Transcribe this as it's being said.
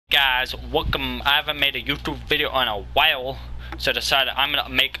Guys, welcome. I haven't made a YouTube video in a while, so I decided I'm gonna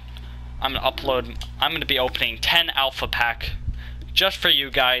be opening 10 alpha pack just for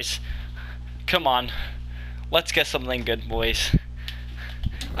you guys. Come on, let's get something good, boys.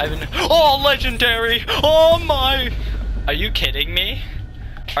 Oh, legendary! Oh my! Are you kidding me?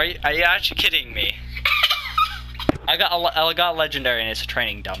 Are you actually kidding me? I got legendary and it's a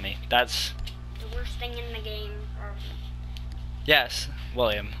training dummy. That's the worst thing in the game. Yes,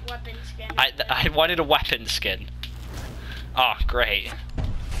 William. Weapon skin. I wanted a weapon skin. Oh, great.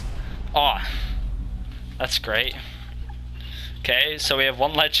 Oh, that's great. Okay, so we have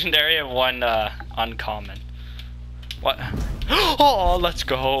one legendary and one uncommon. What? Oh, let's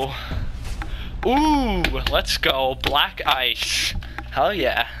go. Ooh, let's go. Black ice. Hell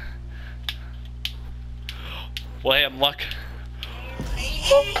yeah. William, look.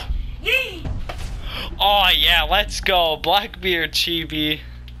 Oh yeah, let's go. Blackbeard chibi.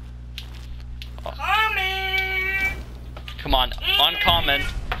 Oh. Come on, uncommon.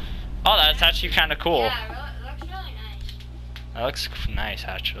 Oh, that's actually kind of cool. Yeah, it looks really nice. That looks nice,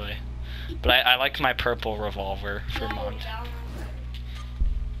 actually. But I like my purple revolver for Mont.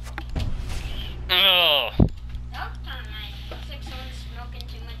 Oh. That looks kind of nice. Looks like someone's smoking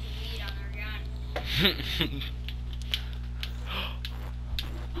too much weed on their gun.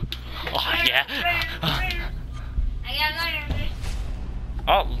 Oh yeah. I got Liberty.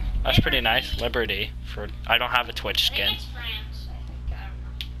 Oh, that's pretty nice. Liberty. I don't have a Twitch skin. I think it's France. I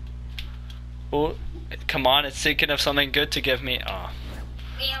don't know. Oh, come on! It's thinking of something good to give me. Oh.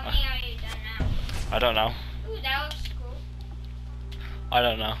 Wait, how many are you done now? I don't know. Ooh, that looks cool. I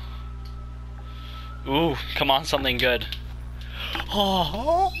don't know. Ooh, come on, something good.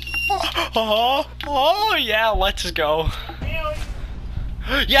 Oh, yeah, let's go.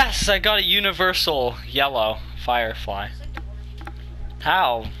 Yes, I got a universal yellow firefly.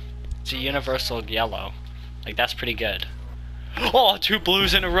 How? It's a universal yellow. Like, that's pretty good. Oh, 2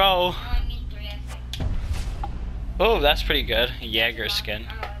 blues in a row. Oh, that's pretty good. Jaeger skin.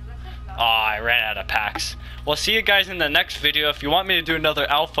 Oh, I ran out of packs. Well, see you guys in the next video. If you want me to do another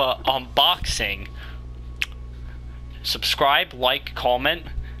alpha unboxing, subscribe, like, comment.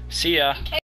 See ya.